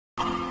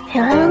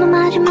夜の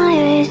マジ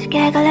迷いす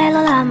けがれる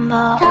乱暴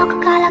ど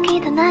こから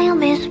来たなよ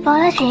みすぼ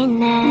らしい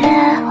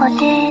ね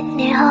星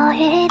にほ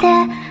いで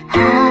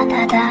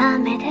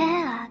温めて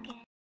あげ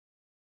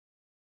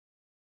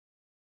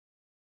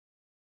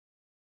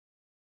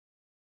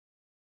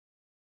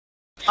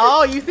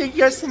Oh, you think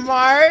you're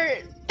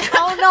smart?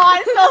 Oh no,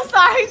 I'm so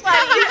sorry,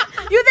 buddy.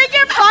 You think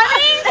you're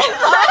funny?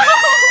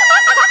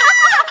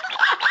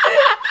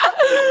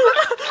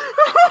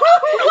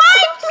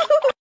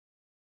 What?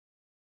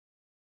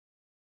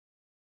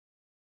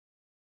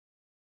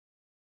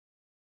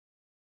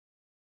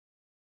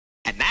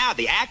 And now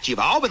the act you've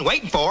all been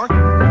waiting for.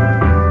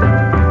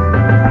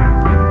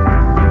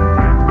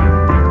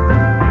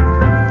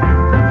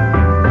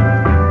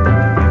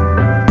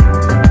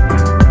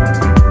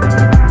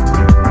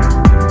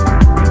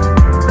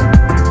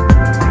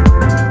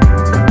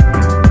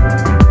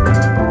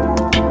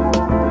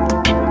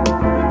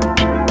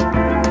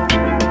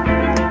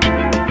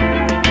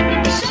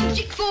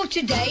 Subject for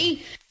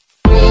today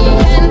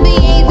can be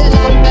the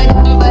light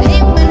of a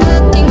hypnotic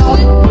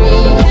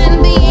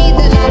can be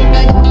the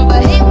light of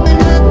a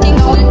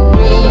hypnotic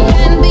can be the light of a hypnotic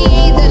can be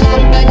the light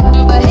of anything can be the light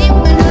of a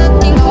hypnotic can be the light of a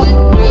hypnotic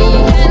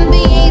can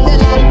be the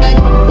light of a hypnotic can be the light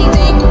of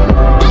anything.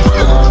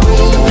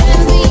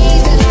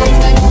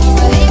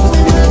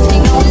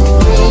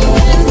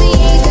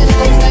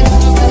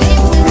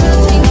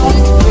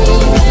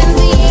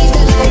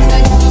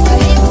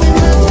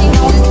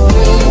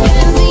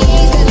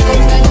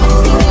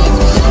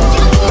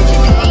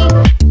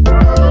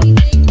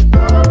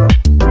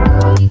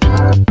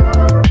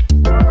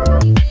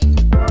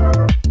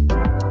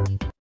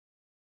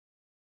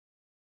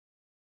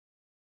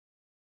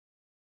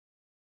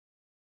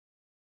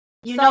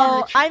 You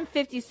know, I'm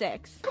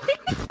 56.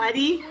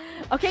 Buddy,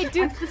 Okay,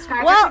 dude.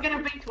 subscribers Well, are gonna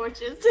bring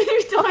torches.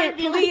 You don't okay,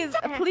 be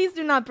like please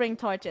do not bring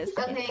torches.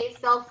 Okay,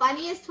 so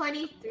Funny is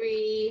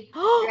 23.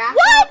 What?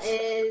 Draco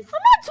is...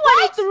 I'm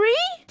not 23,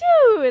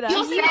 dude.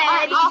 You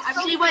said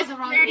also she was said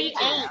 38.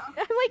 I'm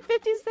like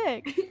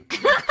 56.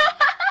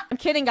 I'm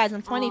kidding, guys.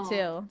 I'm 22.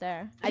 Oh.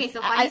 There. Okay,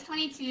 so Funny's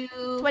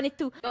 22.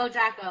 22. Go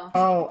Draco.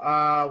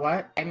 Oh,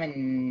 what? I'm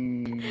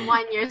in...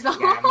 1 years old.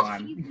 Yeah,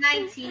 I'm He's one.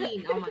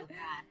 19. Oh my god.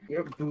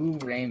 You're blue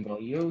rainbow.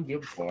 You're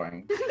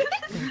boring.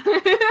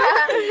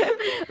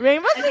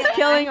 Rainbow's just Okay,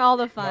 killing all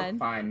the No fun.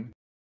 fun.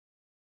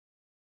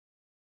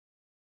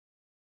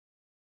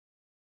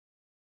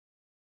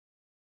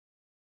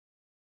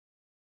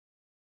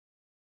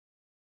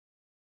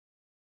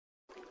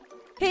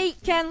 Hey,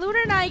 can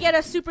Lunar and I get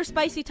a super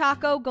spicy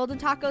taco? Golden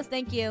tacos,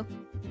 thank you.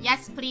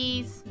 Yes,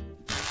 please.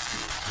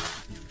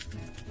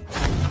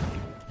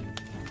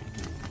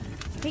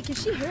 Hey, can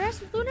she hear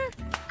us, Lunar?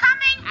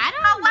 Coming. I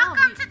don't know.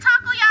 Welcome to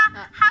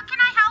Takoya. How can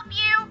I help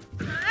you?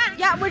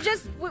 Yeah,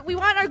 we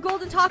want our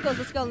golden tacos.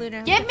 Let's go,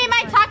 Lunar. Give me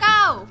my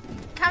taco.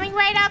 Coming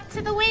right up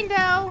to the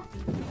window.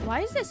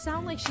 Why does it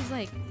sound like she's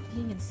like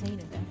being insane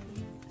a bit?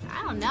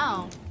 I don't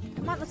know.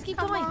 Come on, let's keep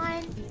Come going.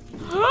 on.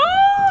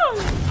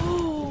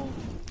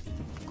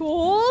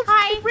 Gold?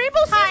 Hi. If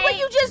Rainbow sees Hi. what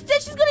you just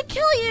did, she's gonna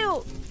kill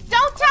you.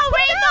 Don't tell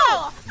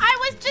Rainbow. I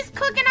was just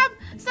cooking up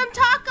some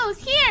tacos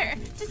here.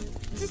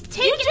 Just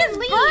take it and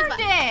leave. Burned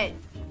it.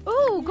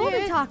 Ooh,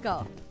 golden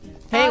taco.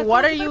 Hey,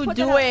 what are Gold, you put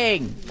that up.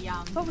 doing?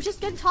 Yum. But we're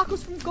just getting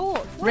tacos from Gold.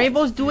 What?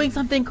 Rainbow's doing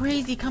something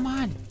crazy. Come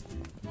on.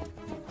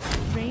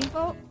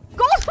 Rainbow?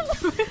 Gold!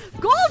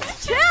 Gold,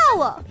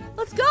 chill!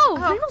 Let's go.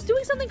 Rainbow's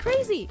doing something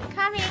crazy.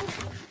 Coming.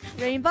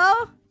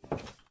 Rainbow?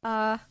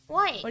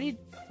 What?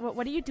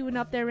 What are you doing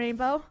up there,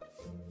 Rainbow?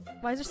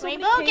 Why is there so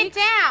Rainbow, many get cakes?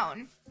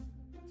 down.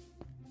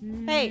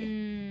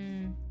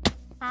 Hey.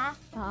 Huh?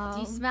 Do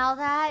you smell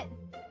that?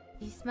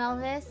 Do you smell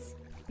this?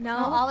 No.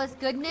 Smell all this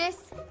goodness?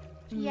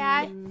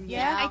 Yeah.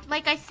 Yeah.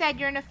 Like I said,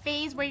 you're in a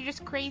phase where you're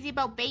just crazy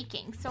about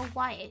baking. So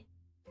what?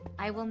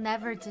 I will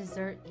never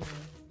desert you.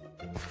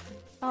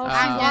 Oh,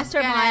 she lost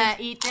her mind.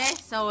 Eat this,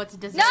 so it's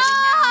dessert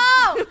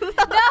No!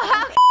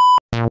 No!